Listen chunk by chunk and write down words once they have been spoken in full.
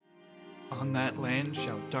On that land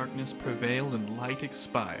shall darkness prevail and light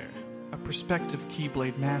expire. A prospective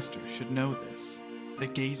Keyblade master should know this. The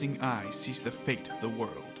gazing eye sees the fate of the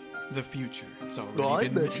world. The future, it's already I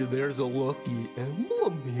been bet written. you there's a lucky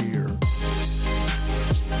emblem here.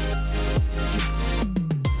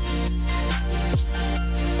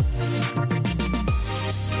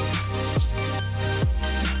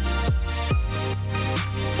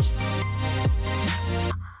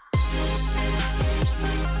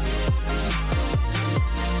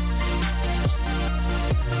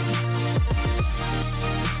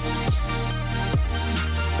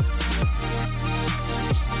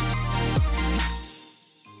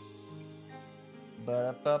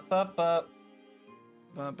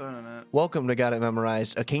 Ba-ba-na. Welcome to Got It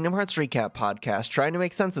Memorized, a Kingdom Hearts recap podcast trying to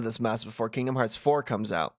make sense of this mess before Kingdom Hearts 4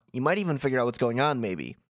 comes out. You might even figure out what's going on,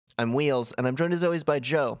 maybe. I'm Wheels, and I'm joined as always by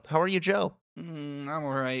Joe. How are you, Joe? I'm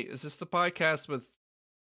alright. Is this the podcast with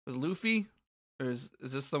Luffy? Or is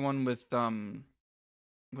this the one with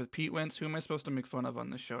Pete Wentz? Who am I supposed to make fun of on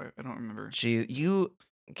this show? I don't remember. Gee,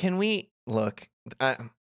 look,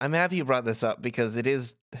 I'm happy you brought this up because it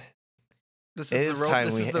is... This It is is the, time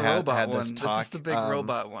this we is the had robot this one. talk. This is the big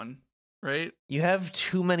robot one, right? You have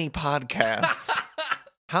too many podcasts.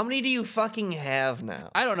 How many do you fucking have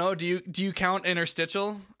now? I don't know. Do you count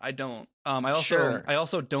Interstitial? I don't. I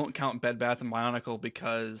also don't count Bed Bath and Bionicle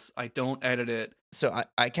because I don't edit it. So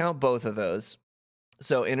I count both of those.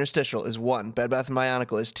 So Interstitial is 1, Bed Bath &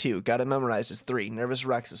 Bionicle is 2, Got It Memorized is 3, Nervous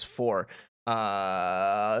Rex is 4,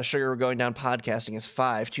 Sugar We're Going Down Podcasting is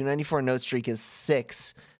 5, 294 Note Streak is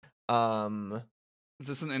 6, Is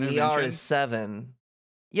this an intervention? ER is 7.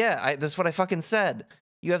 Yeah, that's what I fucking said.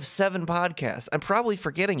 You have 7 podcasts. I'm probably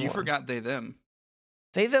forgetting You one. forgot They Them.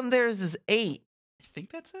 They Them Theirs is 8. I think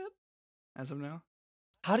that's it as of now.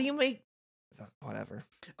 How do you make... Whatever.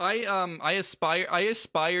 I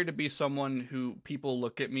aspire to be someone who people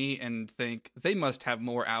look at me and think they must have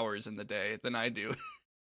more hours in the day than I do.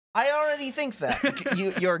 I already think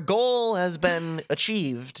that. Your goal has been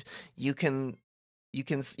achieved. You can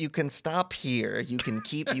stop here. You can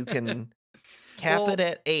cap it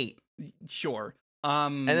at 8. Sure.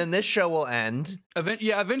 And then this show will end.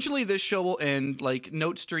 Eventually this show will end. Like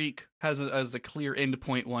Note Streak has a clear end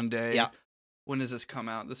point one day. Yeah. When does this come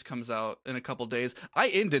out? This comes out in a couple days. I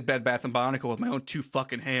ended Bed Bath & Bionicle with my own 2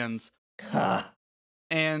 fucking hands.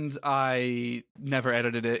 And I never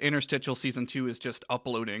edited it. Interstitial Season 2 is just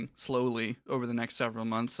uploading slowly over the next several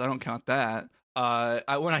months. I don't count that.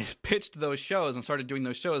 When I pitched those shows and started doing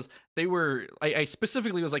those shows, I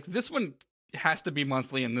specifically was like, this one has to be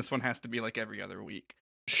monthly and this one has to be like every other week.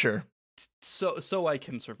 Sure. So I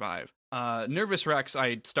can survive. Nervous Rex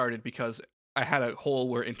I started because I had a hole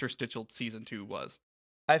where Interstitial Season 2 was.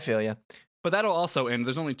 I feel you. But that'll also end.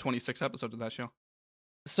 There's only 26 episodes of that show.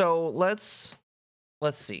 So let's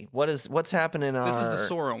see. What's happening in This our is the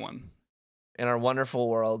Sora one. in our wonderful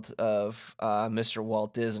world of Mr.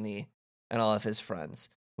 Walt Disney and all of his friends.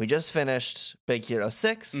 We just finished Big Hero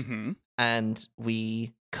 6 Mm-hmm. and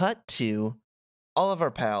we cut to all of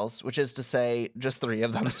our pals, which is to say just 3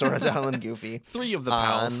 of them, Sora, Donald, and Goofy. 3 of the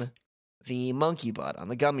pals. On the monkey butt on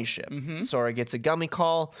the gummy ship. Mhm. Sora gets a gummy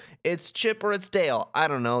call. It's Chip or it's Dale. I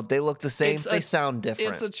don't know. They look the same. They sound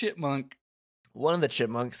different. It's a chipmunk. One of the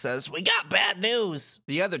chipmunks says, "We got bad news."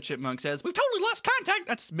 The other chipmunk says, "We've totally lost contact."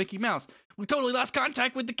 That's Mickey Mouse. "We've totally lost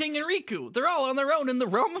contact with the King and Riku. They're all on their own in the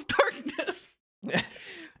realm of darkness."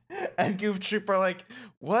 And Goof and Chip are like,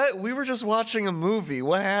 "What? We were just watching a movie.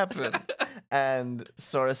 What happened?" And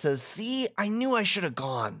Sora says, "See, I knew I should have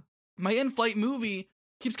gone." My in-flight movie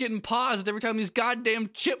keeps getting paused every time these goddamn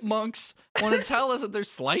chipmunks want to tell us that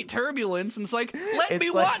there's slight turbulence. And it's like, let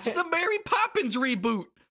me watch the Mary Poppins reboot.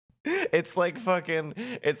 It's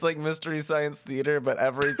like Mystery Science Theater, but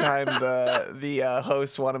every time the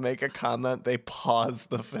hosts want to make a comment, they pause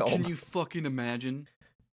the film. Can you fucking imagine?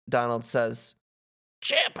 Donald says,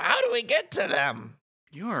 "Chip, how do we get to them?"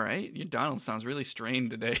 You all right? Your Donald sounds really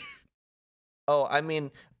strained today. Oh, I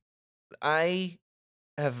mean, I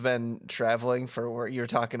have been traveling for work. You're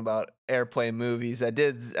talking about airplane movies. I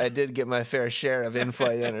did get my fair share of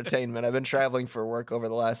in-flight entertainment. I've been traveling for work over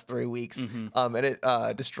the last 3 weeks, and it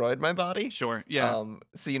destroyed my body. Sure, yeah.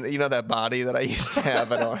 So you know that body that I used to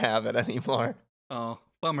have, I don't have it anymore. Oh,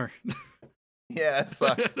 bummer. Yeah, it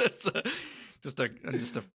sucks. That's just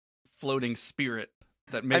a floating spirit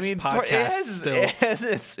that makes podcasts still. It has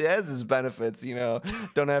its benefits, you know.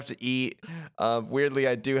 Don't have to eat. Weirdly,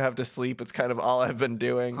 I do have to sleep. It's kind of all I've been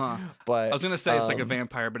doing. Huh. But I was gonna say it's like a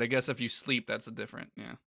vampire, but I guess if you sleep, that's a different.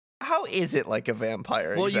 Yeah. How is it like a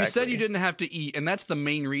vampire? Well, exactly? you said you didn't have to eat, and that's the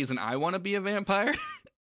main reason I want to be a vampire.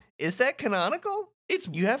 Is that canonical?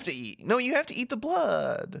 You have to eat. No, you have to eat the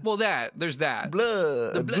blood. Well, there's that.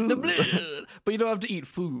 Blood. The blood. But you don't have to eat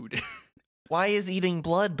food. Why is eating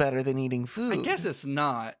blood better than eating food? I guess it's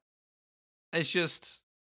not. It's just,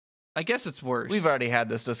 I guess it's worse. We've already had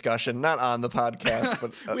this discussion, not on the podcast,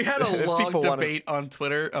 but we had a if long people debate on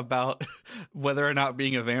Twitter about whether or not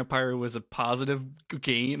being a vampire was a positive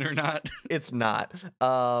gain or not. It's not.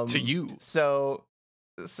 To you. So,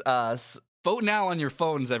 Vote now on your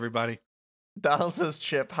phones, everybody. Donald says,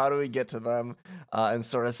 Chip, how do we get to them? And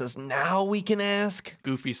Sora says, now we can ask.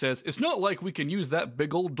 Goofy says, it's not like we can use that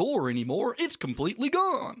big old door anymore. It's completely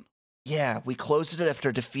gone. Yeah, we closed it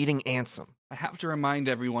after defeating Ansem. I have to remind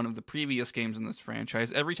everyone of the previous games in this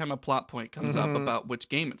franchise every time a plot point comes up about which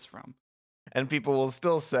game it's from. And people will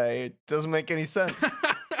still say, it doesn't make any sense.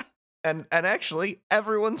 and actually,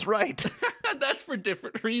 everyone's right. That's for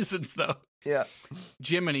different reasons, though. Yeah.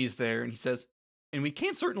 Jiminy's there, and he says, and we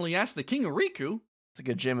can't certainly ask the King of Riku. It's a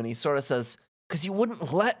good Jiminy. Sora says, because you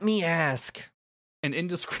wouldn't let me ask. An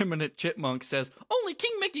indiscriminate chipmunk says, only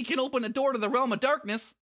King Mickey can open a door to the realm of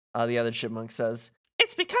darkness. The other chipmunk says,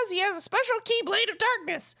 it's because he has a special Keyblade of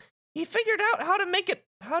Darkness. He figured out how to make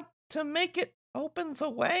it open the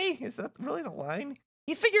way. Is that really the line?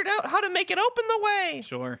 He figured out how to make it open the way.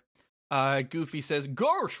 Sure. Goofy says,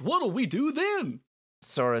 gosh, what'll we do then?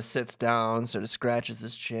 Sora sits down, sort of scratches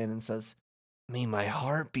his chin and says, may my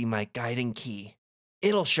heart be my guiding key.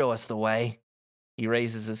 It'll show us the way. He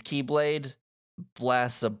raises his Keyblade,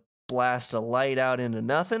 blasts a light out into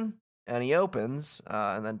nothing, and he opens,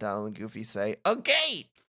 and then Donald and Goofy say, a gate!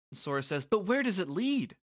 Sora says, but where does it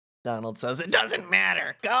lead? Donald says, it doesn't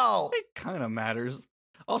matter, go! It kind of matters.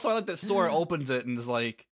 Also, I like that Sora opens it and is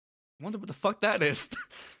like, I wonder what the fuck that is.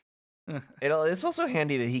 It's also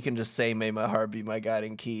handy that he can just say, may my heart be my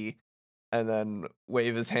guiding key, and then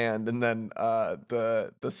wave his hand, and then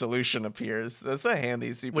the solution appears. That's a handy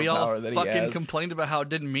superpower that he has. We all fucking complained about how it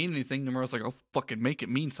didn't mean anything, and I was like, oh, fucking make it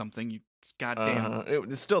mean something, you goddamn.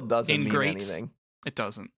 It still doesn't mean anything. It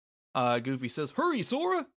doesn't. Goofy says, hurry,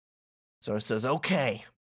 Sora! Sora says, okay.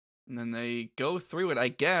 And then they go through it, I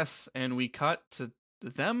guess, and we cut to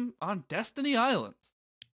them on Destiny Islands.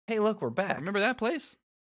 Hey, look, we're back. Remember that place?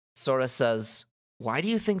 Sora says, why do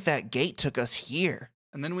you think that gate took us here?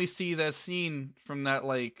 And then we see that scene from that,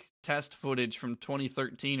 like, test footage from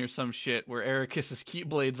 2013 or some shit where Ericus's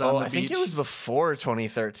Keyblade's on the beach. I think it was before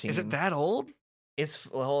 2013. Is it that old?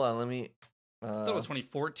 Hold on, let me... I thought it was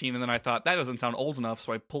 2014, and then I thought, that doesn't sound old enough,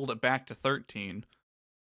 so I pulled it back to 13.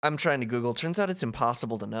 I'm trying to Google. Turns out it's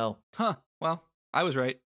impossible to know. Huh. Well, I was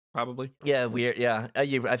right. Probably. Yeah, weird. Yeah, I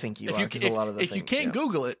think you are. If you can't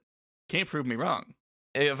Google it, can't prove me wrong.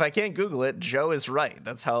 If I can't Google it, Joe is right.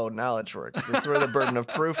 That's how knowledge works. That's where the burden of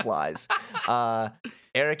proof lies.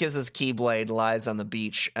 Ericus's Keyblade lies on the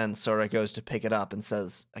beach, and Sora goes to pick it up and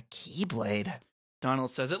says, a Keyblade?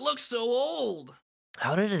 Donald says, it looks so old.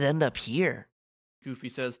 How did it end up here? Goofy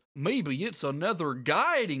says, maybe it's another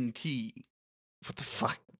guiding key. What the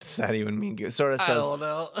fuck does that even mean? Sora says, I don't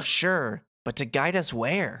know. Sure, but to guide us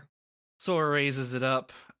where? Sora raises it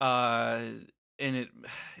up, and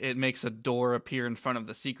it makes a door appear in front of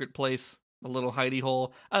the secret place, a little hidey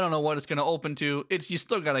hole. I don't know what it's gonna open to. You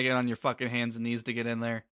still gotta get on your fucking hands and knees to get in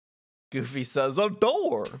there. Goofy says, a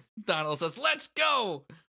door. Donald says, let's go.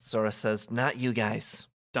 Sora says, not you guys.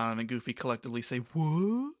 Donald and Goofy collectively say,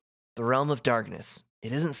 what? The realm of darkness.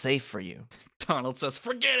 It isn't safe for you. Donald says,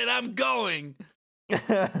 forget it, I'm going.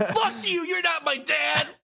 Fuck you, you're not my dad.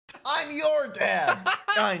 I'm your dad.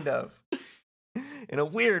 Kind of. In a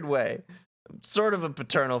weird way. I'm sort of a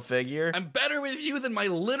paternal figure. I'm better with you than my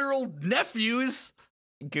literal nephews.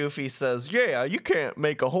 Goofy says, yeah, you can't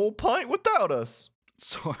make a whole pint without us.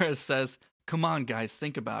 Sora says, come on, guys,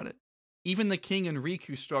 think about it. Even the king and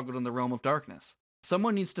Riku struggled in the realm of darkness.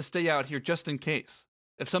 Someone needs to stay out here just in case.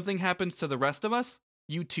 If something happens to the rest of us,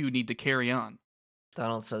 you two need to carry on.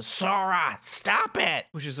 Donald says, Sora, stop it!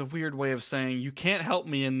 Which is a weird way of saying, you can't help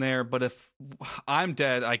me in there, but if I'm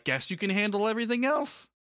dead, I guess you can handle everything else?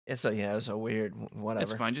 It's a weird,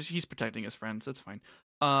 whatever. It's fine, he's protecting his friends, it's fine.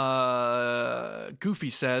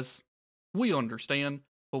 Goofy says, we understand,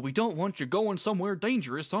 but we don't want you going somewhere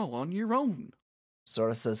dangerous all on your own.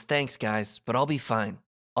 Sora says, thanks, guys, but I'll be fine.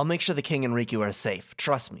 I'll make sure the king and Riku are safe.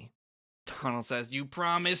 Trust me. Donald says, you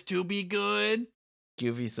promise to be good?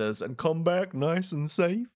 Goofy says, and come back nice and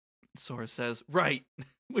safe. Sora says, right.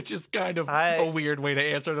 Which is kind of a weird way to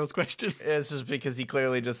answer those questions. It's just because he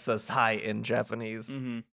clearly just says hi in Japanese.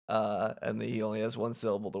 Mm-hmm. And he only has one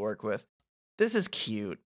syllable to work with. This is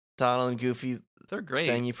cute. Donald and Goofy, they're great.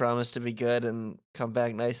 Saying you promise to be good and come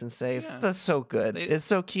back nice and safe. Yeah. That's so good. It's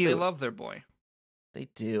so cute. They love their boy. They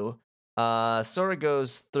do. Sora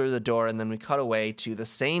goes through the door, and then we cut away to the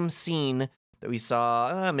same scene that we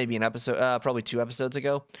saw maybe an episode, probably 2 episodes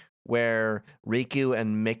ago, where Riku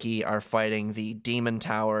and Mickey are fighting the Demon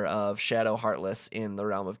Tower of Shadow Heartless in the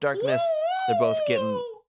Realm of Darkness.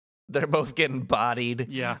 They're both getting bodied.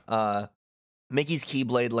 Yeah. Mickey's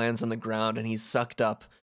Keyblade lands on the ground, and he's sucked up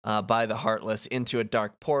by the Heartless into a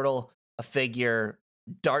dark portal. A figure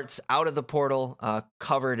darts out of the portal,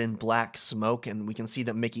 covered in black smoke, and we can see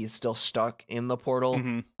that Mickey is still stuck in the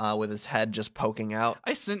portal with his head just poking out.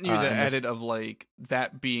 I sent you the edit of like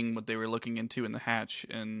that being what they were looking into in the hatch,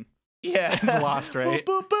 and Lost, right?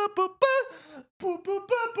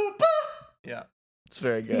 Yeah, it's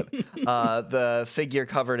very good. The figure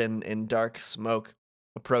covered in dark smoke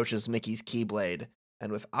approaches Mickey's Keyblade,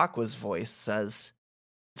 and with Aqua's voice says,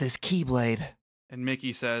 "This Keyblade." And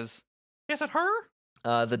Mickey says, "Is it her?"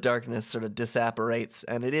 The darkness sort of disapparates,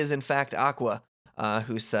 and it is in fact Aqua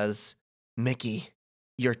who says, "Mickey,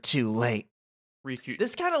 you're too late." Riku.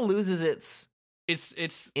 This kind of loses its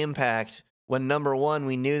impact when, number one,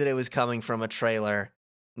 we knew that it was coming from a trailer.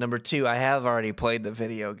 Number two, I have already played the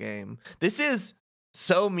video game. This is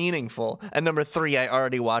so meaningful. And number three, I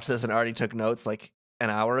already watched this and already took notes like an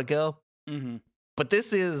hour ago. Mm-hmm. But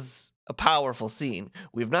this is a powerful scene.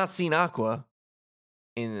 We've not seen Aqua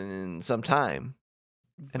in some time.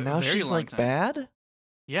 And now she's like bad?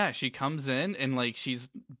 Yeah, she comes in and like she's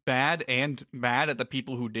bad and mad at the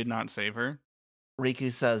people who did not save her.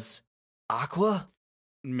 Riku says, "Aqua?"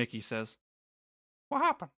 Mickey says, "What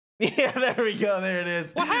happened?" Yeah, there we go. There it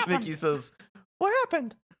is. What happened? Mickey says, "What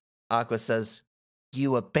happened?" Aqua says,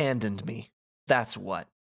 "You abandoned me. That's what.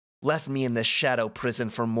 Left me in this shadow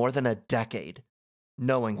prison for more than a decade,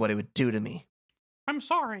 knowing what it would do to me. I'm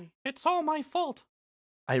sorry. It's all my fault.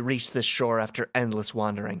 I reached this shore after endless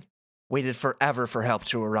wandering, waited forever for help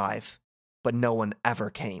to arrive, but no one ever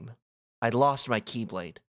came. I'd lost my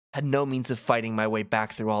Keyblade, had no means of fighting my way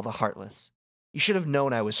back through all the Heartless. You should have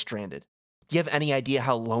known I was stranded. Do you have any idea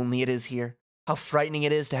how lonely it is here? How frightening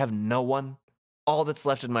it is to have no one? All that's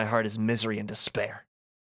left in my heart is misery and despair.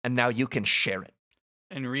 And now you can share it."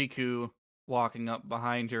 And Riku, walking up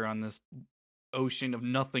behind her on this ocean of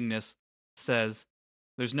nothingness, says,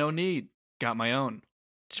 "There's no need. Got my own."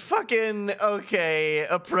 Fucking, okay,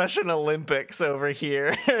 Oppression Olympics over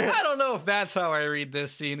here. I don't know if that's how I read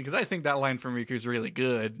this scene, because I think that line from Riku is really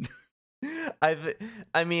good.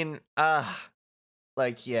 I mean,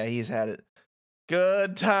 like, yeah, he's had it.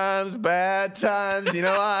 Good times, bad times,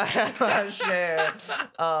 I have my share.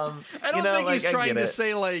 I don't think he's trying to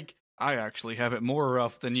say, like, I actually have it more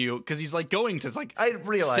rough than you, because he's, like, going to, like, I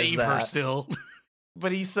realize save her still.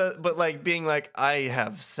 But he said, but like being like, I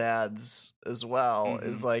have sads as well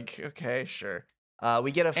is like, okay, sure.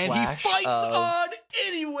 We get a flash. And he fights on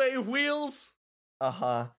anyway, Wheels.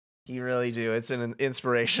 He really do. It's an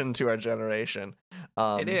inspiration to our generation.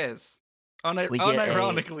 It is.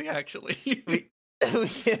 Unironically, actually.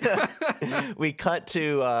 We cut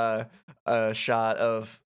to a shot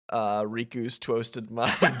of Riku's toasted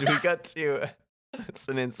mind. We got to, it's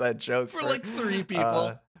an inside joke for like 3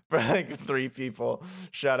 people. For like 3 people.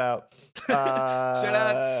 Shout out. Shout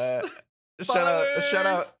out.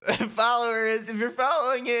 Followers, if you're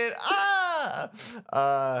following it.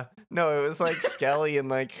 No, it was like Skelly and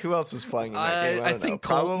like, who else was playing in that game? I think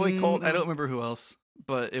probably Colton. I don't remember who else,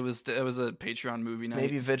 but it was a Patreon movie night.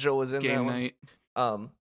 Maybe Vigil was in game that night.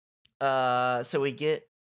 So we get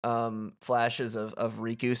flashes of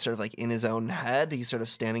Riku sort of like in his own head. He's sort of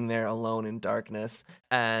standing there alone in darkness,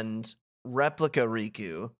 and replica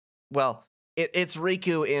Riku. Well, it's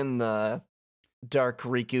Riku in the Dark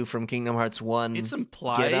Riku from Kingdom Hearts 1. It's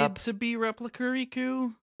implied to be replica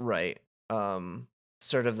Riku. Right.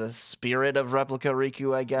 Sort of the spirit of replica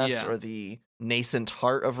Riku, I guess, or the nascent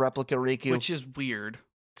heart of replica Riku. Which is weird.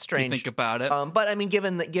 Strange. To think about it. But I mean,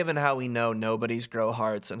 given how we know nobodies grow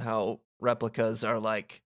hearts and how replicas are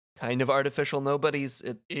like kind of artificial nobodies,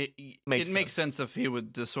 it makes sense if he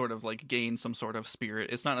would just sort of like gain some sort of spirit.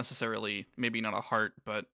 It's not necessarily, maybe not a heart,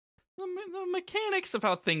 but the mechanics of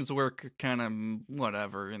how things work are kind of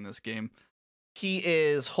whatever in this game. He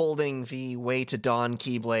is holding the Way to Dawn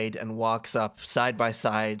Keyblade and walks up side by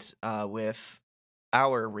side with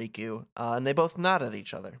our Riku, and they both nod at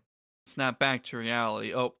each other. Snap back to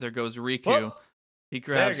reality. Oh, there goes Riku. Whoa! He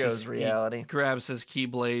grabs reality. He grabs his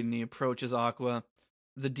Keyblade and he approaches Aqua.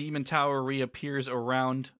 The Demon Tower reappears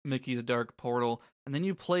around Mickey's dark portal, and then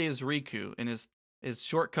you play as Riku, and his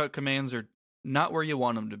shortcut commands are not where you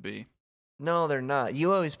want them to be. No, they're not.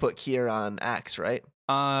 You always put Kier on X, right?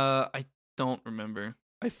 I don't remember.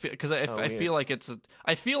 I feel because I weird. feel like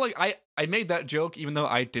I feel like I made that joke even though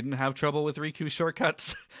I didn't have trouble with Riku's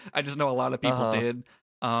shortcuts. I just know a lot of people did.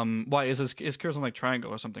 Why is Kyo's like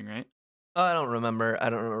triangle or something, right? Oh, I don't remember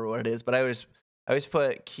what it is, but I always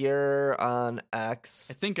put Cure on X.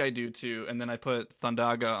 I think I do too, and then I put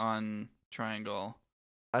Thundaga on triangle.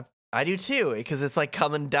 I do too, because it's like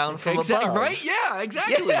coming down from above. Right? Yeah,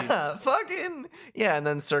 exactly. Yeah, fucking yeah, and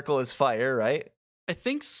then circle is fire, right? I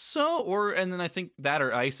think so, and then I think that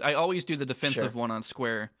or ice. I always do the defensive one on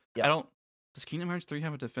square. Yep. I don't. Does Kingdom Hearts 3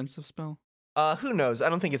 have a defensive spell? Who knows? I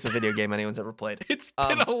don't think it's a video game anyone's ever played. It's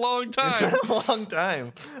been a long time. It's been a long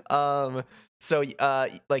time. So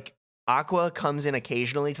like Aqua comes in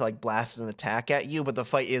occasionally to like blast an attack at you, but the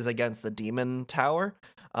fight is against the demon tower.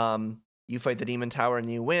 You fight the demon tower and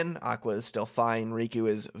you win. Aqua is still fine. Riku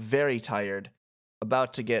is very tired,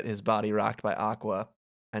 about to get his body rocked by Aqua,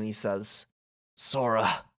 and he says,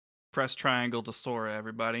 "Sora." Press triangle to Sora,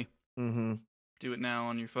 everybody. Mm-hmm. Do it now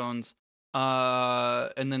on your phones.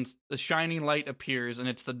 And then the shining light appears, and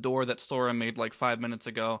it's the door that Sora made like 5 minutes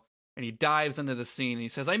ago. And he dives into the scene, and he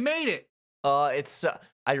says, "I made it."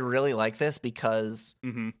 I really like this because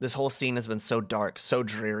this whole scene has been so dark, so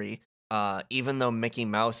dreary. Even though Mickey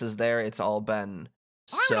Mouse is there, it's all been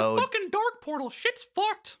I'm in a fucking dark portal. Shit's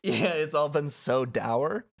fucked. Yeah, it's all been so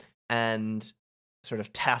dour and sort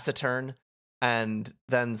of taciturn. And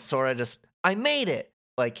then Sora just, I made it.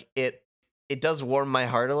 Like it does warm my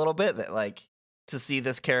heart a little bit that like to see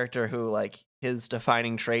this character who like his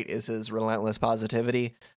defining trait is his relentless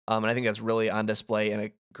positivity. And I think that's really on display in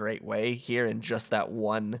a great way here in just that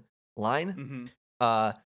one line.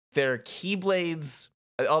 Their keyblades,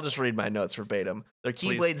 I'll just read my notes verbatim. Their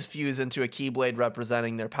keyblades fuse into a keyblade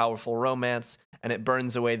representing their powerful romance, and it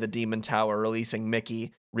burns away the demon tower, releasing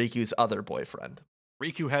Mickey, Riku's other boyfriend.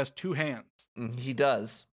 Riku has two hands. He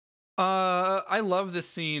does. I love this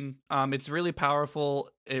scene. It's really powerful.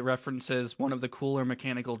 It references one of the cooler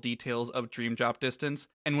mechanical details of Dream Drop Distance.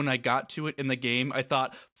 And when I got to it in the game, I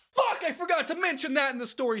thought, fuck, I forgot to mention that in the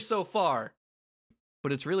story so far.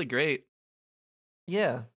 But it's really great.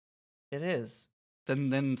 Yeah, it is.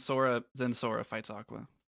 Then Sora fights Aqua.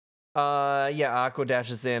 Yeah, Aqua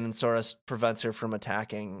dashes in and Sora prevents her from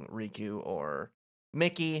attacking Riku or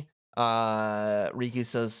Mickey. Riku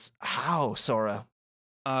says, "How, Sora?"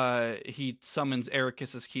 He summons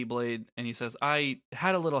Ericus's Keyblade and he says, "I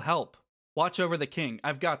had a little help. Watch over the king.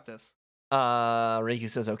 I've got this." Riku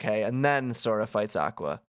says, "Okay," and then Sora fights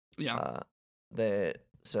Aqua. Yeah.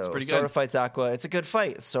 Sora fights Aqua. It's a good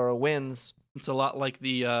fight. Sora wins. It's a lot like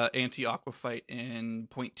the anti-Aqua fight in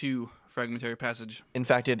Point 2 Fragmentary Passage. In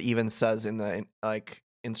fact, it even says in the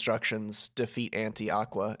instructions, defeat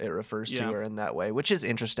anti-Aqua. It refers to her in that way, which is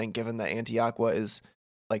interesting given that anti-Aqua is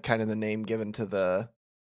like kind of the name given to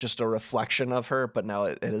just a reflection of her, but now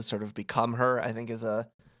it has sort of become her, I think is a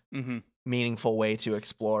meaningful way to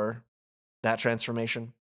explore that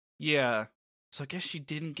transformation. Yeah. So I guess she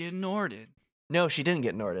didn't get Norded. No, she didn't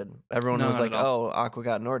get Norded. Everyone was like, "Oh, Aqua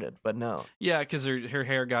got Norded," but no. Yeah, because her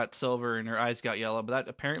hair got silver and her eyes got yellow, but that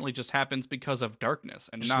apparently just happens because of darkness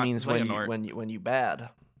and just not means when you bad.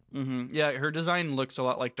 Yeah, her design looks a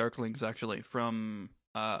lot like Darkling's actually from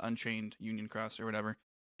Unchained Union Cross or whatever.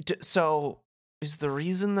 So is the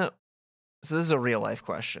reason that this is a real life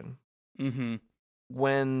question.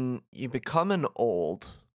 When you become an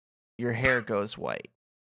old, your hair goes white.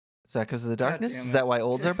 Is that because of the darkness? Is that why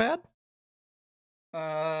olds are bad?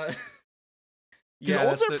 Because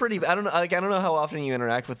olds are pretty. I don't know. Like I don't know how often you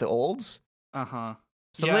interact with the olds.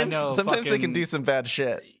 Sometimes they can do some bad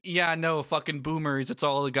shit. Yeah, no, fucking boomers. It's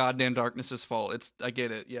all the goddamn darkness's fault. I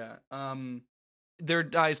get it. Yeah. Their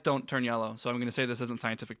eyes don't turn yellow, so I'm going to say this isn't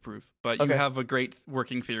scientific proof. But you have a great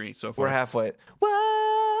working theory so far. We're halfway.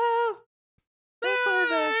 Whoa!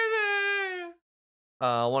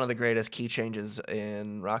 One of the greatest key changes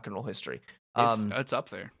in rock and roll history. It's up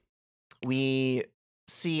there. We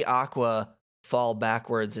see Aqua fall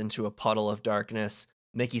backwards into a puddle of darkness.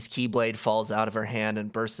 Mickey's Keyblade falls out of her hand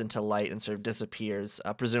and bursts into light and sort of disappears,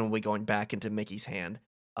 presumably going back into Mickey's hand.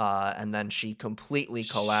 And then she completely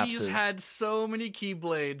collapses. She's had so many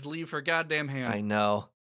Keyblades leave her goddamn hand. I know.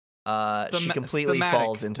 She completely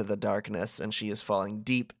falls into the darkness, and she is falling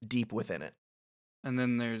deep, deep within it. And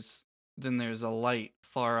then there's a light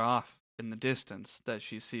far off in the distance that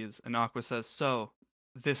she sees, and Aqua says, "So,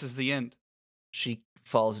 this is the end." She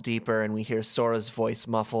falls deeper, and we hear Sora's voice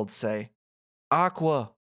muffled say,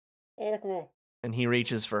 "Aqua." Aqua. And he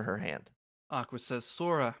reaches for her hand. Aqua says,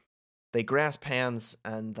 "Sora." They grasp hands,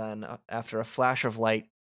 and then after a flash of light,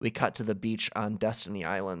 we cut to the beach on Destiny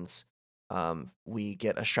Islands. We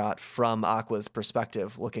get a shot from Aqua's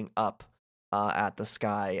perspective, looking up at the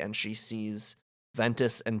sky, and she sees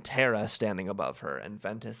Ventus and Terra standing above her. And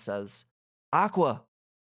Ventus says, Aqua.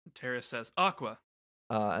 Terra says, Aqua.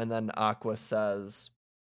 And then Aqua says,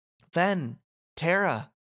 Ven,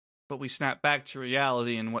 Terra. But we snap back to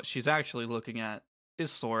reality, and what she's actually looking at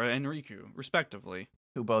is Sora and Riku, respectively.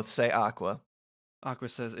 Who both say Aqua. Aqua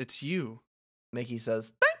says, it's you. Mickey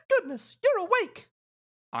says, thank goodness, you're awake.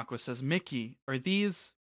 Aqua says, Mickey, are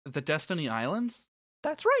these the Destiny Islands?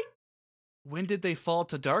 That's right. When did they fall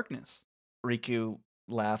to darkness? Riku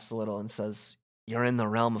laughs a little and says, you're in the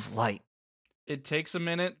realm of light. It takes a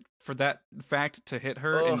minute for that fact to hit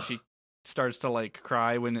her, and she starts to, like,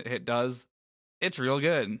 cry when it does. It's real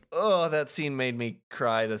good. Oh, that scene made me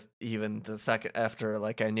cry even the second after,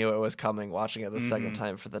 like, I knew it was coming, watching it the second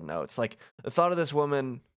time for the notes. Like, the thought of this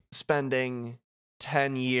woman spending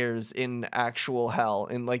 10 years in actual hell,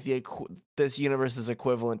 in, like, this universe's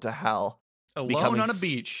equivalent to hell. Alone on a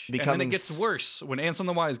beach. And then it gets worse when Ansem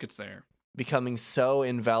the Wise gets there. Becoming so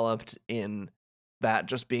enveloped in that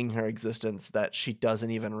just being her existence that she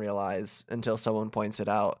doesn't even realize until someone points it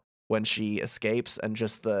out when she escapes, and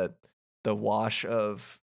just the wash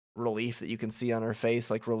of relief that you can see on her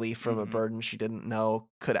face, like relief from a burden she didn't know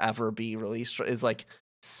could ever be released, is like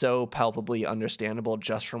so palpably understandable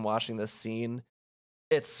just from watching this scene.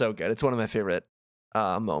 It's so good. It's one of my favorite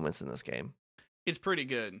moments in this game. It's pretty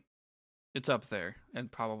good. It's up there,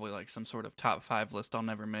 and probably like some sort of top 5 list I'll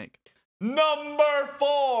never make. Number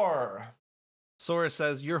 4. Sora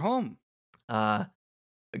says, you're home. Donald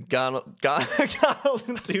and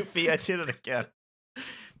Doofy, I did it again.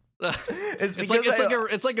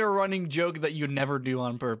 It's like a running joke that you never do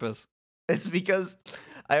on purpose. It's because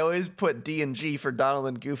I always put D and G for Donald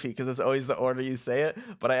and Goofy because it's always the order you say it,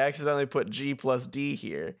 but I accidentally put G plus D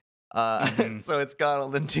here. So it's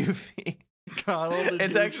Donald and Doofy.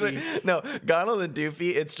 It's actually Donald and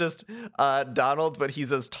Doofy. It's just Donald, but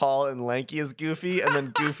he's as tall and lanky as Goofy, and then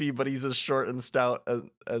Goofy, but he's as short and stout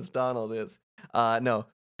as Donald is.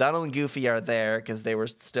 Donald and Goofy are there because they were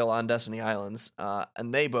still on Destiny Islands,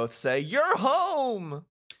 and they both say, "You're home."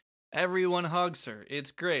 Everyone hugs her.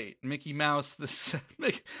 It's great. Mickey Mouse.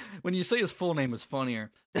 When you say his full name is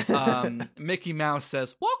funnier. Mickey Mouse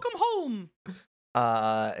says, "Welcome home."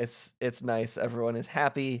 It's nice. Everyone is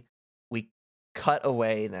happy. We cut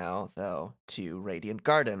away now, though, to Radiant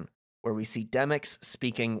Garden, where we see Demyx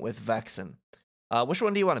speaking with Vexen. Which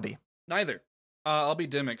one do you want to be? Neither. I'll be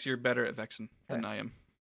Demyx. You're better at Vexen than I am.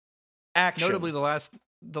 Action. Notably,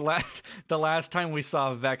 the last time we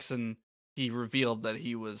saw Vexen, he revealed that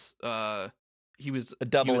he was a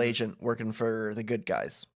double agent working for the good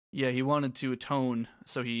guys. Yeah, he wanted to atone,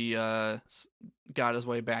 so he got his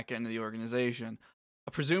way back into the organization.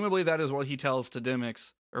 Presumably, that is what he tells to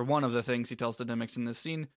Demyx, or one of the things he tells to Demyx in this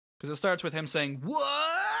scene, because it starts with him saying,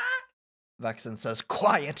 "What?" Vexen says,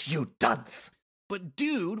 "Quiet, you dunce!" But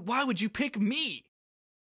dude, why would you pick me?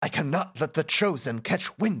 I cannot let the Chosen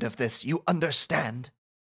catch wind of this, you understand?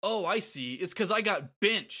 Oh, I see. It's because I got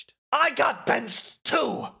benched. I got benched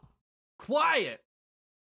too! Quiet!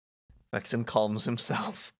 Vexen calms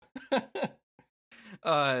himself.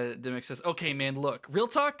 Demyx says, okay, man, look, real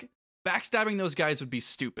talk, backstabbing those guys would be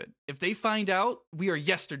stupid. If they find out, we are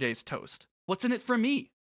yesterday's toast. What's in it for me?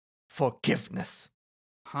 Forgiveness.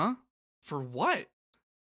 Huh? For what?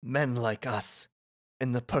 Men like us,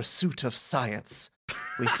 in the pursuit of science,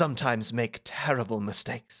 we sometimes make terrible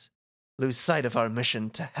mistakes, lose sight of our mission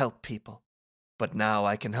to help people. But now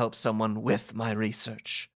I can help someone with my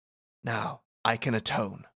research. Now I can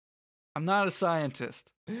atone. I'm not a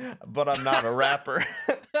scientist. But I'm not a rapper.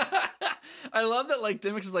 I love that, like,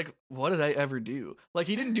 Demyx is like, what did I ever do? Like,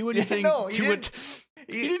 he didn't do anything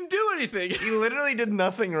he didn't do anything. He literally did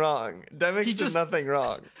nothing wrong. Demyx did nothing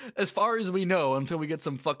wrong. As far as we know, until we get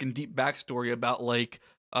some fucking deep backstory about, like,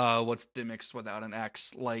 what's Demyx without an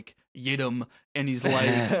X? Like, Yidam, and he's,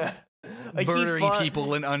 like, murdering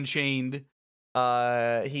people in Unchained.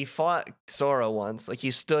 He fought Sora once. Like,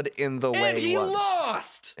 he stood in the way and he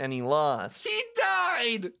lost. And he lost. He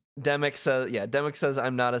died. Demyx says,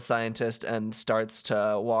 I'm not a scientist, and starts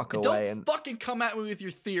to walk away. Don't fucking come at me with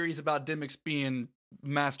your theories about Demyx being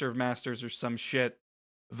Master of Masters or some shit.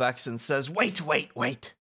 Vexen says, wait.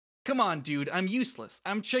 Come on, dude, I'm useless.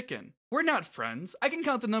 I'm chicken. We're not friends. I can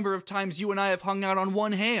count the number of times you and I have hung out on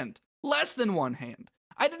one hand. Less than one hand.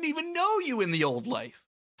 I didn't even know you in the old life.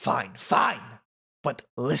 Fine. But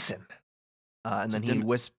listen. And then he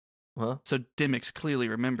whispers. Huh? So Demyx clearly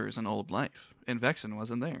remembers an old life, and Vexen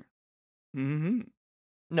wasn't there. Mm-hmm.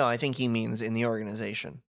 No, I think he means in the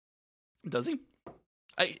organization. Does he?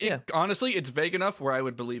 Honestly, it's vague enough where I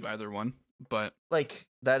would believe either one, but... Like,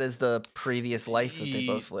 that is the previous life that they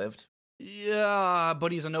both lived. Yeah,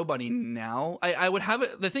 but he's a nobody now. I would have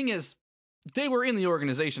it. The thing is, they were in the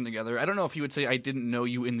organization together. I don't know if he would say, I didn't know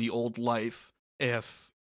you in the old life,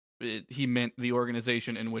 if he meant the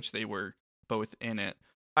organization in which they were both in it.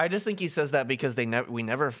 I just think he says that because we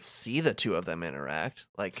never see the two of them interact.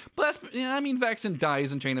 Like, But that's, yeah, I mean, Vexen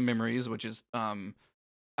dies in Chain of Memories, which is,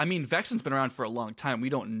 I mean, Vexen's been around for a long time. We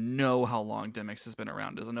don't know how long Demyx has been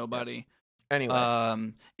around as a nobody.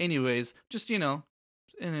 anyway, Anyways, just, an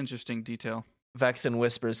interesting detail. Vexen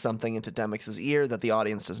whispers something into Demyx's ear that the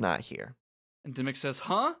audience does not hear. And Demyx says,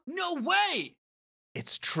 huh? No way!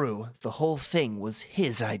 It's true. The whole thing was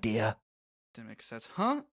his idea. Demyx says,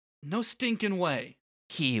 huh? No stinking way.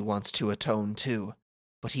 He wants to atone too,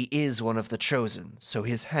 but he is one of the chosen, so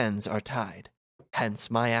his hands are tied.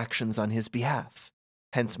 Hence my actions on his behalf.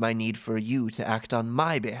 Hence my need for you to act on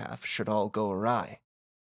my behalf should all go awry.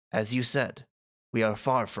 As you said, we are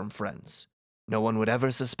far from friends. No one would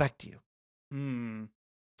ever suspect you.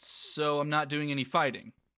 So I'm not doing any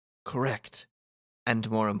fighting. Correct.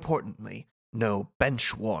 And more importantly, no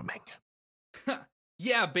bench warming.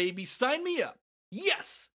 Yeah, baby, sign me up.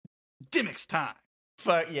 Yes! Demyx time.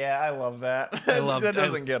 Fuck yeah, I love that. That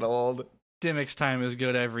doesn't get old. Demyx time is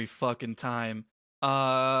good every fucking time.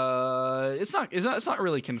 It's not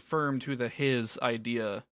really confirmed who the his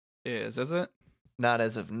idea is it? Not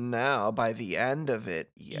as of now. By the end of it,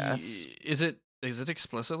 yes. Is it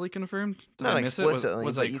explicitly confirmed? Did Not I miss explicitly. It?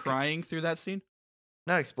 Was but I crying through that scene?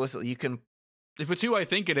 Not explicitly. You can. If it's who I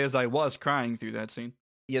think it is, I was crying through that scene.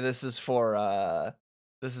 Yeah, this is for the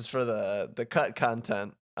cut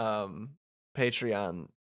content Patreon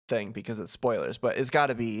thing because it's spoilers, but it's got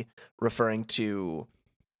to be referring to.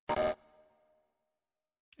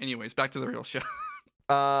 Anyways, back to the real show.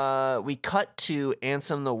 We cut to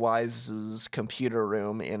Ansem the Wise's computer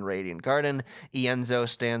room in Radiant Garden. Ienzo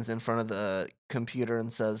stands in front of the computer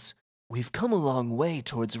and says, "We've come a long way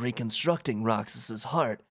towards reconstructing Roxas's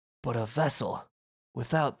heart, but a vessel.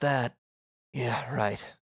 Without that, yeah, right.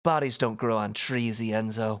 Bodies don't grow on trees,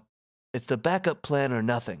 Ienzo. It's the backup plan or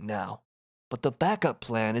nothing now. But the backup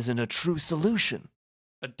plan isn't a true solution."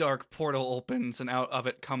 A dark portal opens, and out of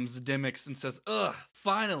it comes Demyx and says, "Ugh,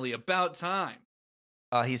 finally, about time."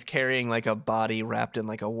 He's carrying like a body wrapped in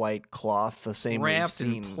like a white cloth, the same we've Wrapped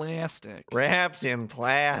seen. in plastic. Wrapped in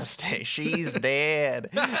plastic. She's dead.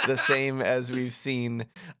 The same as we've seen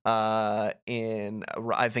in,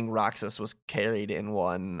 I think Roxas was carried in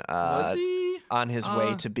one Was he? on his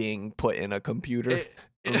way to being put in a computer.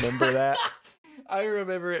 Remember that? I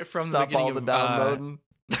remember it from Stop the beginning all the downloading.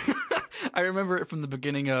 I remember it from the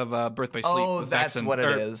beginning of Birth by Sleep. Oh, with that's Vexen, what it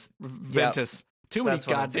or is. Ventus. Too many That's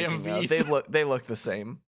what I'm goddamn thinking of. V's. They look the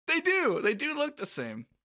same. They do. They do look the same.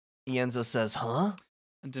 Ienzo says, "Huh?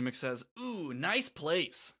 And Demyx says, "Ooh, nice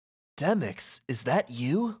place." Demyx, is that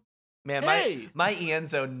you?" Man, Hey! my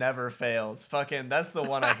Ienzo never fails. Fucking, that's the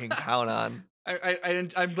one I can count on.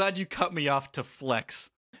 I'm glad you cut me off to flex.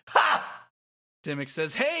 Ha! Demyx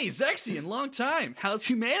says, "Hey, Zexion, long time. How's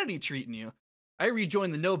humanity treating you? I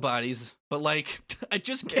rejoined the nobodies, but like, I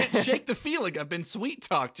just can't shake the feeling I've been sweet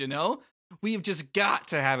talked, you know? We've just got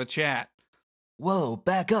to have a chat." Whoa,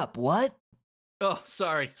 back up, what? Oh,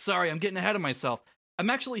 sorry, I'm getting ahead of myself. I'm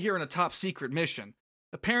actually here on a top secret mission.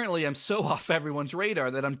 Apparently, I'm so off everyone's radar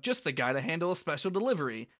that I'm just the guy to handle a special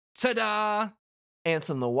delivery. Ta-da!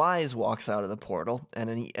 Ansem the Wise walks out of the portal, and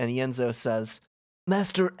Ienzo says,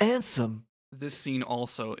 "Master Ansem." This scene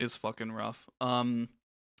also is fucking rough. Ansem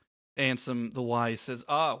the Wise says,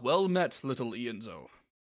 "Ah, well met, little Ienzo."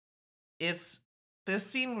 This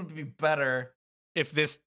scene would be better. If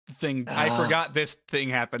this thing, I forgot this thing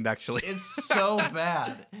happened actually. It's so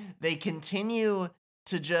bad. They continue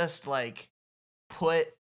to just like put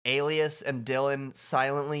Alias and Dylan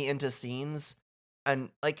silently into scenes,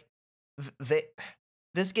 and like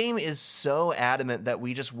this game is so adamant that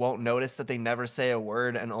we just won't notice that they never say a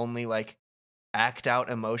word and only like act out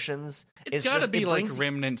emotions. It's gotta be like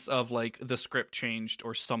remnants of like the script changed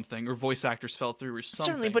or something, or voice actors fell through or something.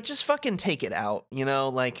 Certainly, but just fucking take it out, you know,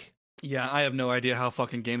 like. Yeah, I have no idea how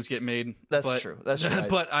fucking games get made. That's true. That's true.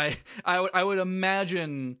 But I would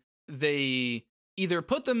imagine they either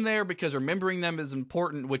put them there because remembering them is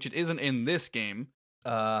important, which it isn't in this game.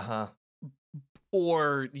 Or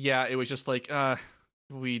yeah, it was just like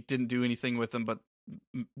we didn't do anything with them, but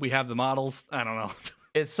we have the models. I don't know.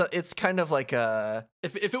 It's kind of like a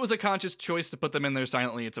if it was a conscious choice to put them in there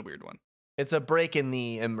silently, it's a weird one. It's a break in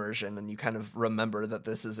the immersion, and you kind of remember that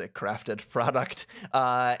this is a crafted product.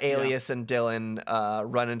 Alias and Dylan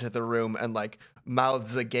run into the room and like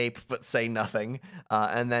mouths agape but say nothing.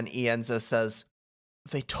 And then Ienzo says,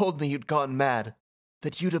 "They told me you'd gone mad,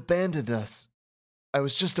 that you'd abandoned us." I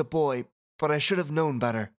was just a boy, but I should have known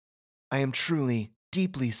better. I am truly,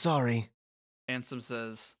 deeply sorry. Ansem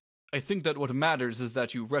says, I think that what matters is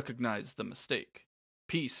that you recognize the mistake.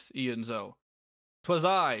 Peace, Ianzo. 'Twas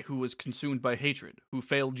I who was consumed by hatred, who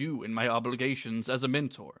failed you in my obligations as a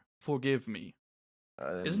mentor. Forgive me.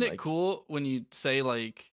 Isn't it cool when you say,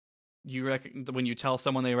 like, when you tell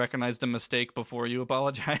someone they recognize the mistake before you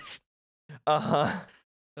apologize? Uh-huh.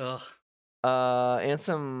 Ugh.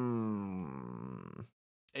 Ansem...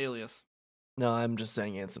 Alias. No, I'm just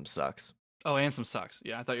saying Ansem sucks. Oh, Ansem sucks.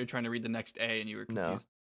 Yeah, I thought you were trying to read the next A and you were confused.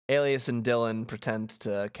 No. Alias and Dylan pretend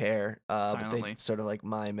to care, but Silently. they sort of like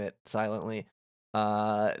mime it silently.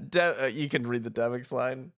 You can read the Demix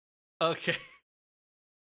line. Okay.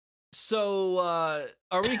 So,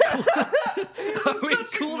 are we cool? Are we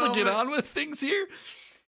cool to get on with things here?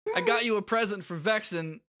 I got you a present for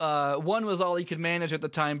Vexen. One was all he could manage at the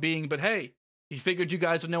time being, but hey, he figured you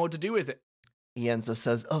guys would know what to do with it. Ienzo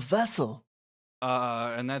says, a vessel.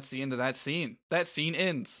 And that's the end of that scene. That scene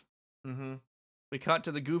ends. Mm-hmm. We cut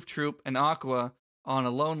to the Goof Troop and Aqua on a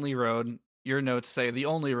lonely road. Your notes say the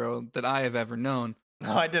only road that I have ever known.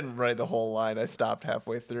 No, I didn't write the whole line. I stopped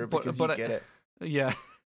halfway through because you get it. Yeah,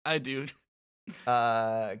 I do.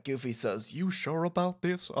 Goofy says, you sure about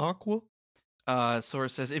this, Aqua? Sora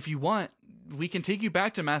says, if you want, we can take you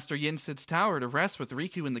back to Master Yinsid's tower to rest with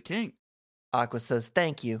Riku and the king. Aqua says,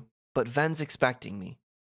 thank you, but Ven's expecting me.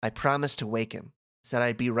 I promised to wake him. Said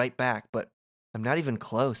I'd be right back, but I'm not even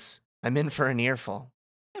close. I'm in for an earful.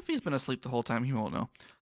 If he's been asleep the whole time, he won't know.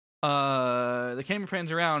 The camera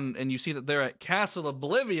pans around, and you see that they're at Castle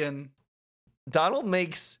Oblivion. Donald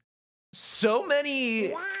makes so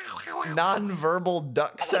many non-verbal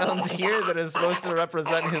duck sounds here that is supposed to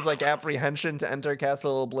represent his like apprehension to enter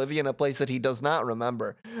Castle Oblivion, a place that he does not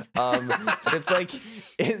remember. It's like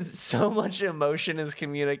so much emotion is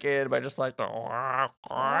communicated by just like the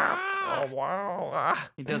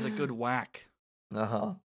He does a good whack.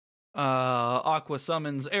 Uh-huh. Aqua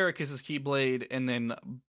summons Ericus's Keyblade and then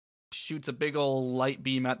shoots a big old light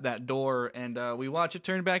beam at that door, and we watch it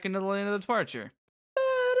turn back into the land of departure.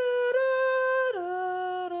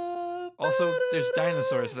 Also, there's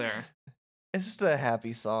dinosaurs there. It's just a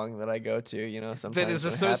happy song that I go to, you know, sometimes. That is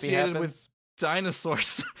when associated happy with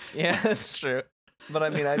dinosaurs. Yeah, that's true. But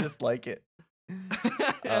I mean, I just like it.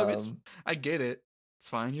 I get it. It's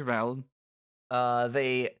fine. You're valid.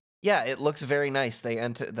 It looks very nice. They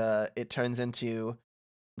enter it turns into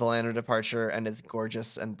the land of departure, and it's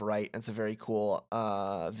gorgeous and bright. It's a very cool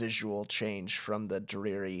visual change from the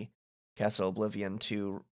dreary Castle Oblivion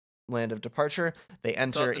to land of departure. They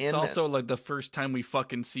enter It's also like the first time we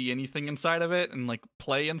fucking see anything inside of it and like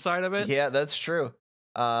play inside of it. Yeah, that's true.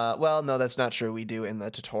 Well, no, that's not true. We do in the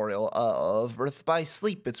tutorial of Birth by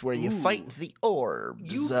Sleep. It's where you fight the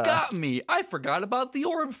orbs. You got me. I forgot about the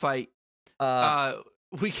orb fight. But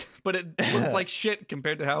it looked like shit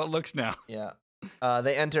compared to how it looks now. Yeah.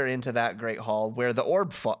 They enter into that great hall where the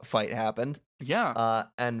orb fight happened. Yeah.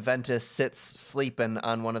 And Ventus sits sleeping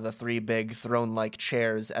on one of the three big throne-like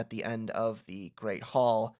chairs at the end of the great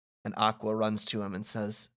hall, and Aqua runs to him and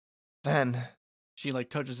says, Ven. She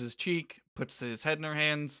like touches his cheek, puts his head in her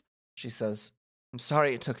hands. She says, I'm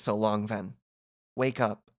sorry it took so long, Ven. Wake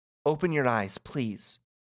up. Open your eyes, please.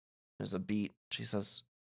 There's a beat. She says,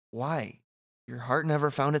 why? Your heart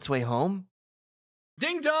never found its way home?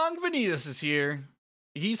 Ding dong, Vanitas is here.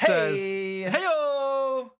 He says,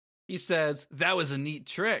 Heyo! He says, that was a neat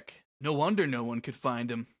trick. No wonder no one could find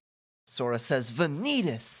him. Sora says,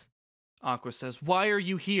 Vanitas. Aqua says, why are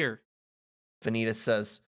you here? Vanitas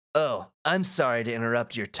says, oh, I'm sorry to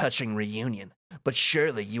interrupt your touching reunion, but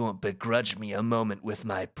surely you won't begrudge me a moment with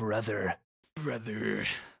my brother. Brother.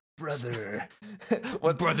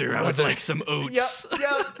 What brother? I would like some oats.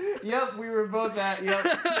 Yep. We were both at. Yep.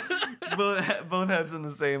 both heads in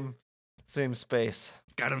the same space.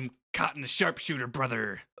 Got him caught in the sharpshooter,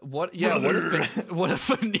 brother. What? Yeah. Brother. What if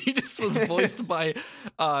Vanitas was voiced by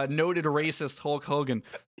noted racist Hulk Hogan?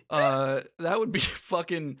 That would be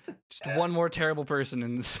fucking just one more terrible person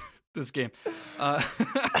in this game.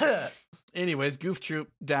 Anyways, Goof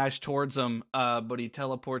Troop dash towards him, but he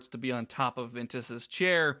teleports to be on top of Ventus's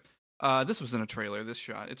chair. This was in a trailer, this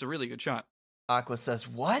shot. It's a really good shot. Aqua says,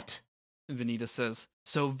 what? Vanitas says,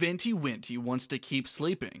 so Venti Winty wants to keep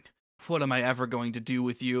sleeping. What am I ever going to do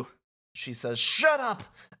with you? She says, shut up!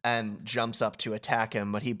 And jumps up to attack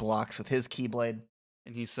him, but he blocks with his Keyblade.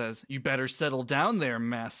 And he says, you better settle down there,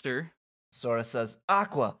 master. Sora says,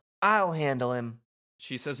 Aqua, I'll handle him.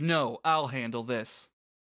 She says, no, I'll handle this.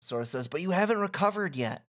 Sora says, but you haven't recovered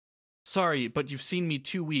yet. Sorry, but you've seen me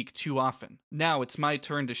too weak too often. Now it's my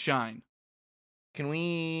turn to shine. Can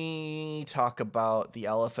we talk about the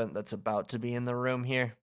elephant that's about to be in the room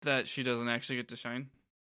here? That she doesn't actually get to shine.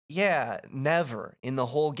 Yeah, never in the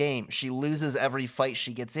whole game. She loses every fight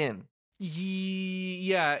she gets in.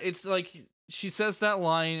 Yeah, it's like she says that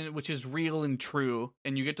line, which is real and true,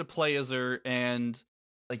 and you get to play as her, and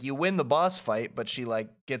Like, you win the boss fight, but she, like,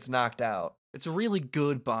 gets knocked out. it's a really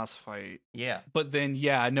good boss fight. Yeah. But then,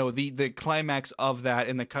 yeah, no, the climax of that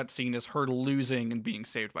in the cutscene is her losing and being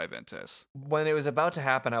saved by Ventus. When it was about to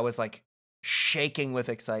happen, I was, like, shaking with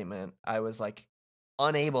excitement. I was, like,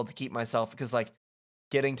 unable to keep myself because, like,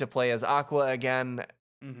 getting to play as Aqua again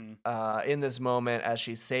in this moment as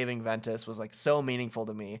she's saving Ventus was, like, so meaningful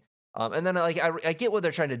to me. And then, like, I get what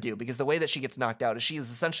they're trying to do, because the way that she gets knocked out is she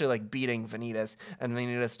is essentially, like, beating Vanitas, and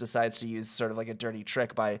Vanitas decides to use sort of, like, a dirty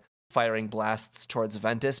trick by firing blasts towards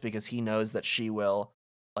Ventus, because he knows that she will,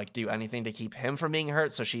 like, do anything to keep him from being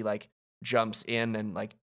hurt, so she, like, jumps in and,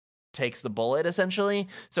 like, takes the bullet, essentially.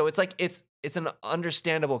 So it's, like, it's an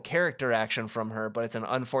understandable character action from her, but it's an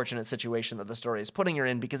unfortunate situation that the story is putting her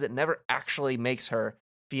in, because it never actually makes her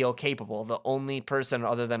feel capable. The only person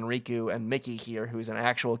other than Riku and Mickey here who's an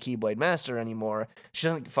actual Keyblade master anymore, she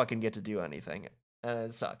doesn't fucking get to do anything, and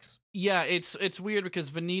it sucks. Yeah, it's weird because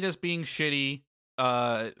Vanitas being shitty,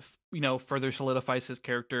 further solidifies his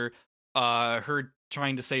character. Her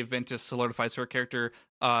trying to save Ventus solidifies her character.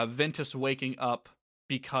 Ventus waking up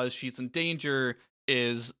because she's in danger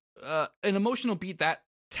is an emotional beat that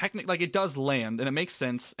technically, like, it does land and it makes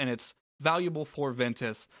sense and it's valuable for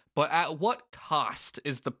Ventus, but at what cost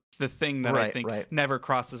is the thing that I think never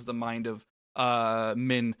crosses the mind of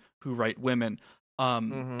men who write women.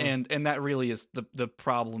 And that really is the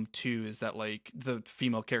problem too, is that, like, the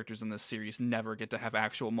female characters in this series never get to have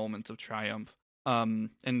actual moments of triumph.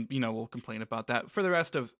 And we'll complain about that for the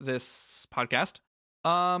rest of this podcast.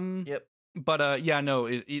 Yep. But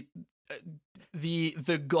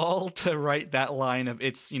the gall to write that line of,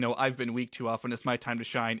 it's, I've been weak too often, it's my time to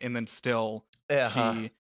shine, and then still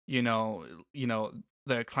she,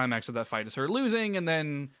 the climax of that fight is her losing, and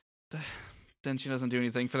then she doesn't do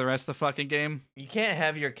anything for the rest of the fucking game. You can't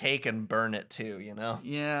have your cake and burn it too,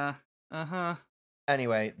 Yeah.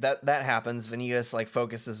 Anyway, that happens. Vanitas, like,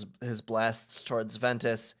 focuses his blasts towards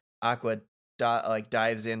Ventus. Aqua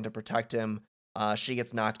dives in to protect him. She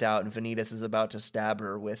gets knocked out, and Vanitas is about to stab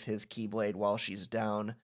her with his Keyblade while she's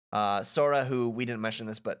down. Sora, who, we didn't mention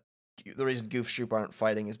this, but the reason Goof Troop aren't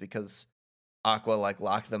fighting is because Aqua, like,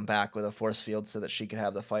 locked them back with a force field so that she could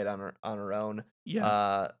have the fight on her own.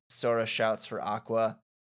 Yeah. Sora shouts for Aqua,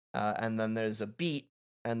 and then there's a beat,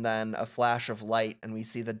 and then a flash of light, and we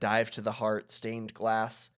see the dive to the heart stained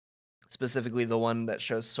glass, specifically the one that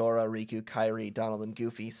shows Sora, Riku, Kairi, Donald, and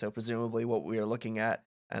Goofy. So presumably what we are looking at,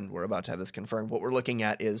 and we're about to have this confirmed, what we're looking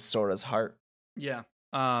at is Sora's heart. Yeah.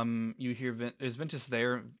 You hear is Ventus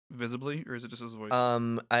there visibly, or is it just his voice?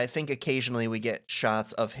 I think occasionally we get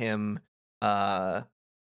shots of him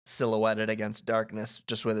silhouetted against darkness,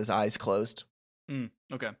 just with his eyes closed.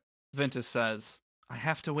 Okay. Ventus says, I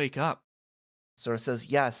have to wake up. Sora says,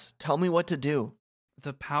 yes, tell me what to do.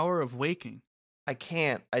 The power of waking. I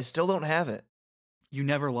can't. I still don't have it. You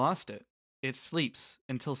never lost it. It sleeps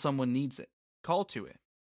until someone needs it. Call to it.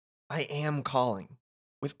 I am calling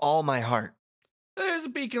with all my heart. There's a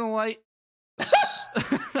beacon of light.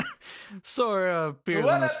 Sora appears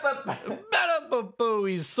on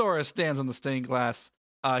the Sora stands on the stained glass.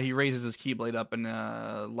 He raises his Keyblade up, and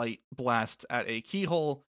light blasts at a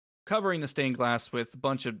keyhole, covering the stained glass with a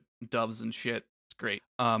bunch of doves and shit. It's great.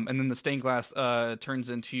 And then the stained glass turns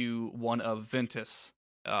into one of Ventus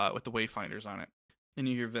with the Wayfinders on it. And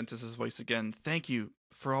you hear Ventus's voice again. Thank you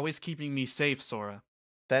for always keeping me safe, Sora.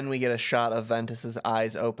 Then we get a shot of Ventus's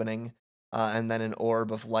eyes opening, and then an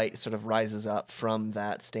orb of light sort of rises up from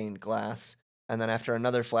that stained glass. And then after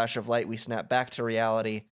another flash of light, we snap back to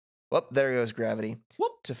reality. Whoop, there goes gravity.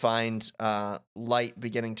 Whoop. To find light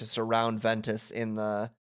beginning to surround Ventus in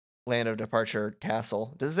the Land of Departure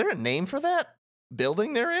castle. Is there a name for that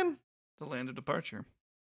building they're in? The Land of Departure.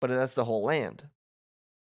 But that's the whole land.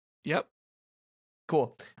 Yep.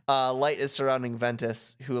 Cool. Light is surrounding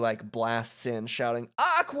Ventus, who, like, blasts in, shouting,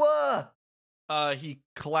 Aqua! He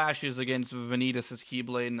clashes against Vanitas'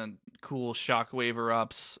 Keyblade, and a cool shockwave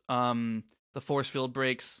erupts. The force field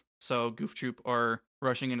breaks, so Goof Troop are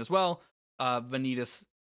rushing in as well. Vanitas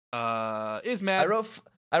is mad.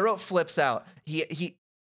 I wrote flips out. He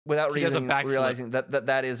without realizing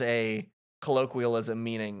that is a colloquialism,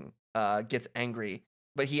 meaning gets angry.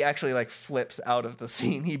 But he actually, like, flips out of the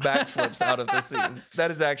scene. He backflips out of the scene.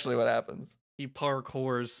 That is actually what happens. He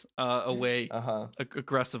parkours away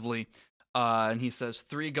aggressively. And he says,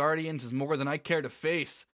 3 guardians is more than I care to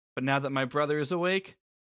face. But now that my brother is awake,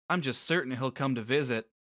 I'm just certain he'll come to visit.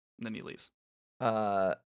 And then he leaves.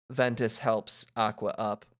 Ventus helps Aqua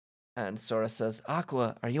up, and Sora says,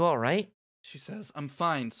 Aqua, are you all right? She says, I'm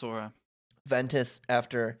fine, Sora. Ventus,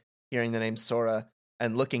 after hearing the name Sora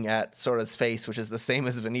and looking at Sora's face, which is the same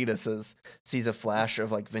as Vanitas's, sees a flash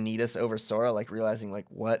of like Vanitas over Sora, like realizing like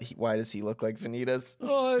why does he look like Vanitas?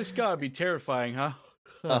 Oh, it's gotta be terrifying, huh?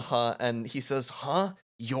 And he says, huh?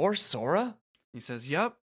 You're Sora? He says,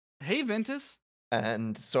 yup. Hey, Ventus.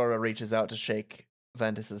 And Sora reaches out to shake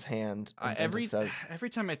Ventus's hand. And Every Ventus says, every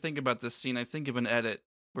time I think about this scene, I think of an edit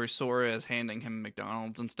where Sora is handing him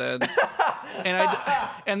McDonald's instead.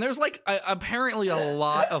 And there's like apparently a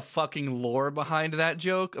lot of fucking lore behind that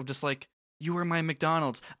joke of just like, you were my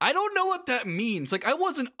McDonald's. I don't know what that means. Like, I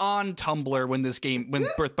wasn't on Tumblr when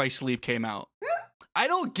Birth by Sleep came out. I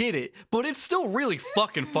don't get it, but it's still really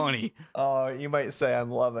fucking funny. oh, you might say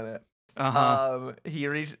I'm loving it. Uh-huh. He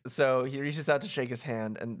reaches out to shake his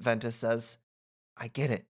hand, and Ventus says, I get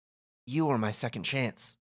it. You were my second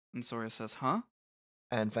chance. And Sora says, huh?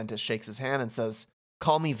 And Ventus shakes his hand and says,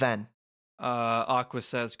 call me Ven. Aqua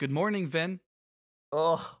says, good morning, Ven.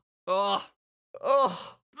 Oh, Oh,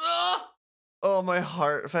 oh, oh. oh, my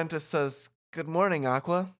heart. Ventus says, good morning,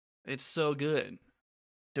 Aqua. It's so good.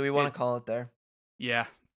 Do we want to call it there? Yeah,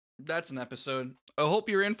 that's an episode. I hope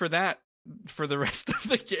you're in for that for the rest of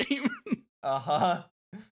the game. Uh-huh.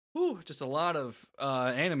 Whew, just a lot of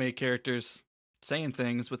anime characters saying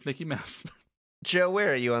things with Mickey Mouse. Joe,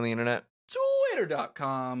 where are you on the internet?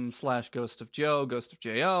 Twitter.com/ghostofjoe, Ghost of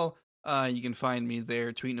J-O. You can find me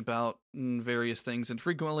there tweeting about various things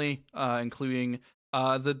infrequently, including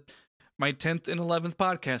my 10th and 11th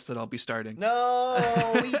podcast that I'll be starting.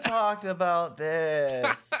 No, we talked about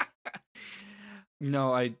this.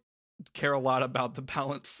 No, I care a lot about the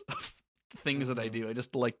balance of things that I do. I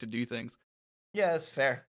just like to do things. Yeah, it's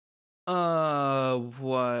fair.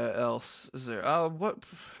 What else is there? What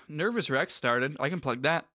Nervous Rex started. I can plug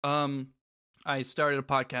that. I started a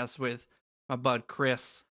podcast with my bud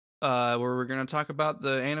Chris, where we're gonna talk about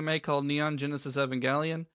the anime called Neon Genesis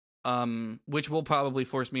Evangelion, which will probably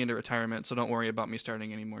force me into retirement. So don't worry about me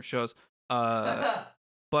starting any more shows.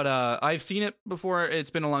 But I've seen it before.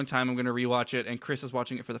 It's been a long time. I'm gonna rewatch it, and Chris is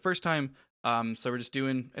watching it for the first time. So we're just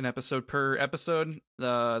doing an episode per episode.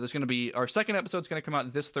 There's gonna be our second episode's gonna come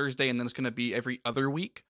out this Thursday, and then it's gonna be every other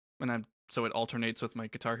week. So it alternates with my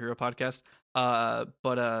Guitar Hero podcast.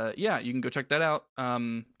 But yeah, you can go check that out.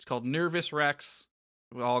 It's called Nervous Rex,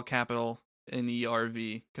 all capital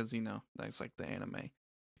NERV, because that's like the anime.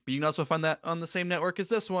 But you can also find that on the same network as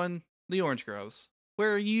this one, The Orange Groves.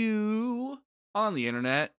 Where are you on the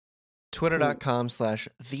internet?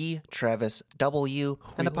 Twitter.com/TheTravisW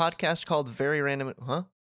and a Wheels. podcast called Very Random. Huh?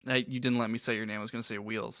 You didn't let me say your name. I was going to say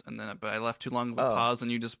Wheels, but I left too long of a Oh. pause, and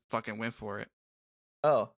you just fucking went for it.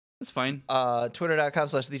 Oh. It's fine.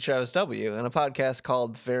 Twitter.com/TheTravisW and a podcast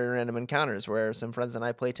called Very Random Encounters, where some friends and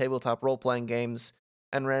I play tabletop role-playing games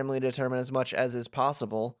and randomly determine as much as is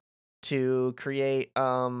possible to create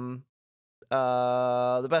the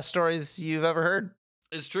best stories you've ever heard.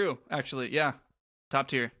 It's true, actually. Yeah. Top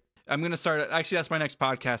tier. I'm going to start. Actually, that's my next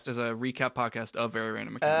podcast, is a recap podcast of Very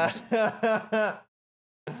Random Encounters.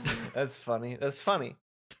 That's funny. That's funny.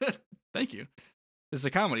 Thank you. This is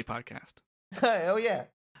a comedy podcast. Oh, yeah.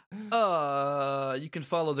 You can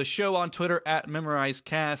follow the show on Twitter at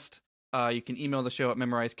MemorizeCast. You can email the show at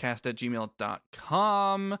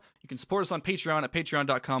memorizecast@gmail.com. You can support us on Patreon at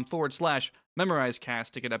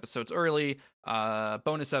patreon.com/memorizecast to get episodes early,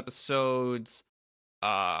 bonus episodes,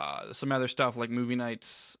 some other stuff like movie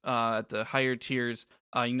nights at the higher tiers.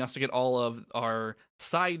 You can also get all of our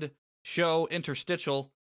side show,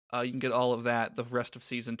 Interstitial. You can get all of that the rest of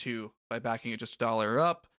season 2 by backing it just $1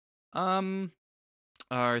 up.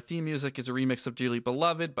 Our theme music is a remix of Dearly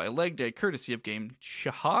Beloved by Leg Day, courtesy of Game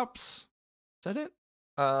Chops. Is that it?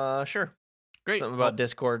 Sure. Great. Something about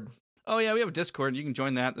Discord. Oh, yeah, we have a Discord. You can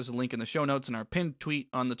join that. There's a link in the show notes and our pinned tweet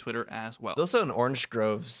on the Twitter as well. There's also an Orange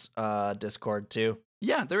Groves Discord, too.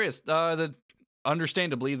 Yeah, there is.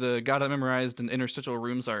 Understandably, the God I Memorized and Interstitial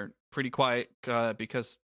rooms are pretty quiet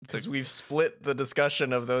because we've split the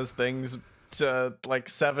discussion of those things to like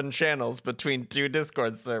 7 channels between 2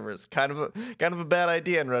 Discord servers. Kind of a bad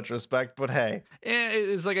idea in retrospect, but hey.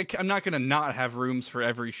 It's like I'm not gonna not have rooms for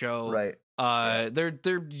every show. Right.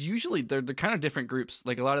 They're usually they're kind of different groups.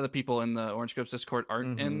 Like a lot of the people in the Orange Groves Discord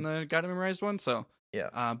aren't in the God I Memorized one. So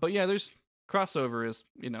yeah. But yeah, there's crossover is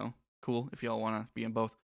cool if y'all want to be in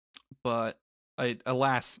both. But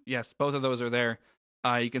alas, yes, both of those are there.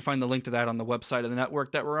 You can find the link to that on the website of the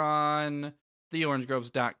network that we're on,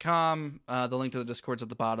 theorangegroves.com. The link to the Discord's at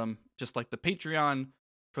the bottom, just like the Patreon.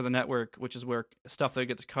 for the network, which is where stuff that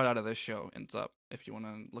gets cut out of this show ends up. If you want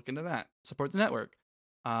to look into that, support the network.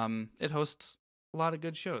 It hosts a lot of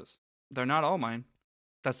good shows. They're not all mine.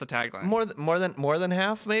 That's the tagline. More than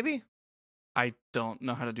half, maybe. I don't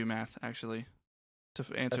know how to do math, actually, to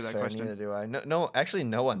answer That's that fair, question. Neither do I. No, actually,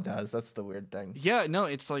 no one does. That's the weird thing. Yeah, no,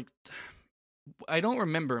 it's like I don't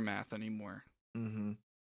remember math anymore.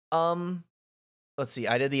 Mm-hmm. Let's see.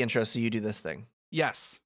 I did the intro, so you do this thing.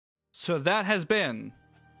 Yes. So that has been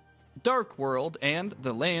Dark World and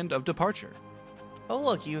the Land of Departure. Oh,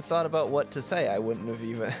 look, you thought about what to say. I wouldn't have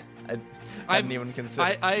even. I hadn't even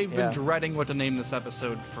considered. I've been dreading what to name this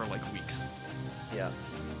episode for like weeks. Yeah.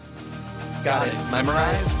 Got it.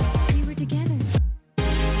 Memorized. We were together.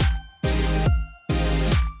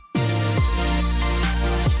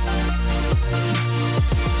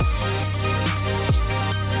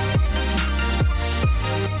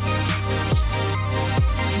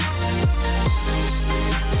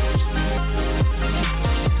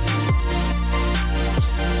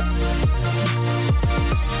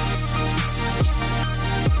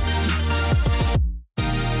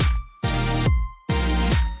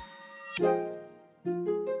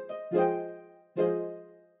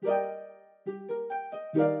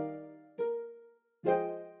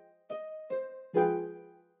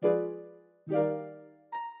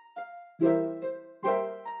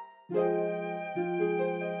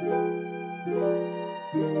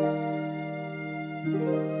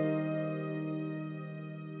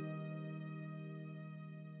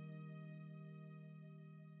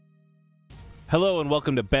 Hello and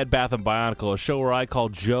welcome to Bed Bath & Bionicle, a show where I call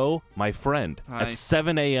Joe my friend Hi. at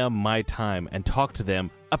 7 a.m. my time and talk to them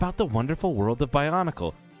about the wonderful world of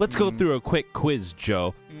Bionicle. Let's go through a quick quiz,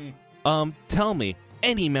 Joe. Tell me,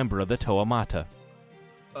 any member of the Toamata?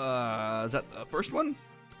 Is that the first one?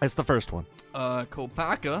 That's the first one.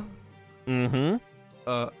 Kopaka. Mm-hmm.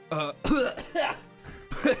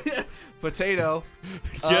 Potato.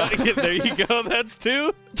 Yeah, there you go. That's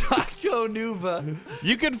two. Taco Nuva.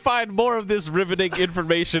 You can find more of this riveting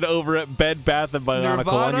information over at Bed Bath & Bionicle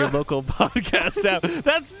on Nirvana? your local podcast app.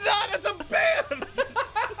 That's a band!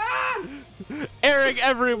 Airing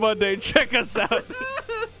every Monday. Check us out.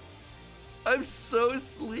 I'm so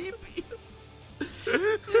sleepy.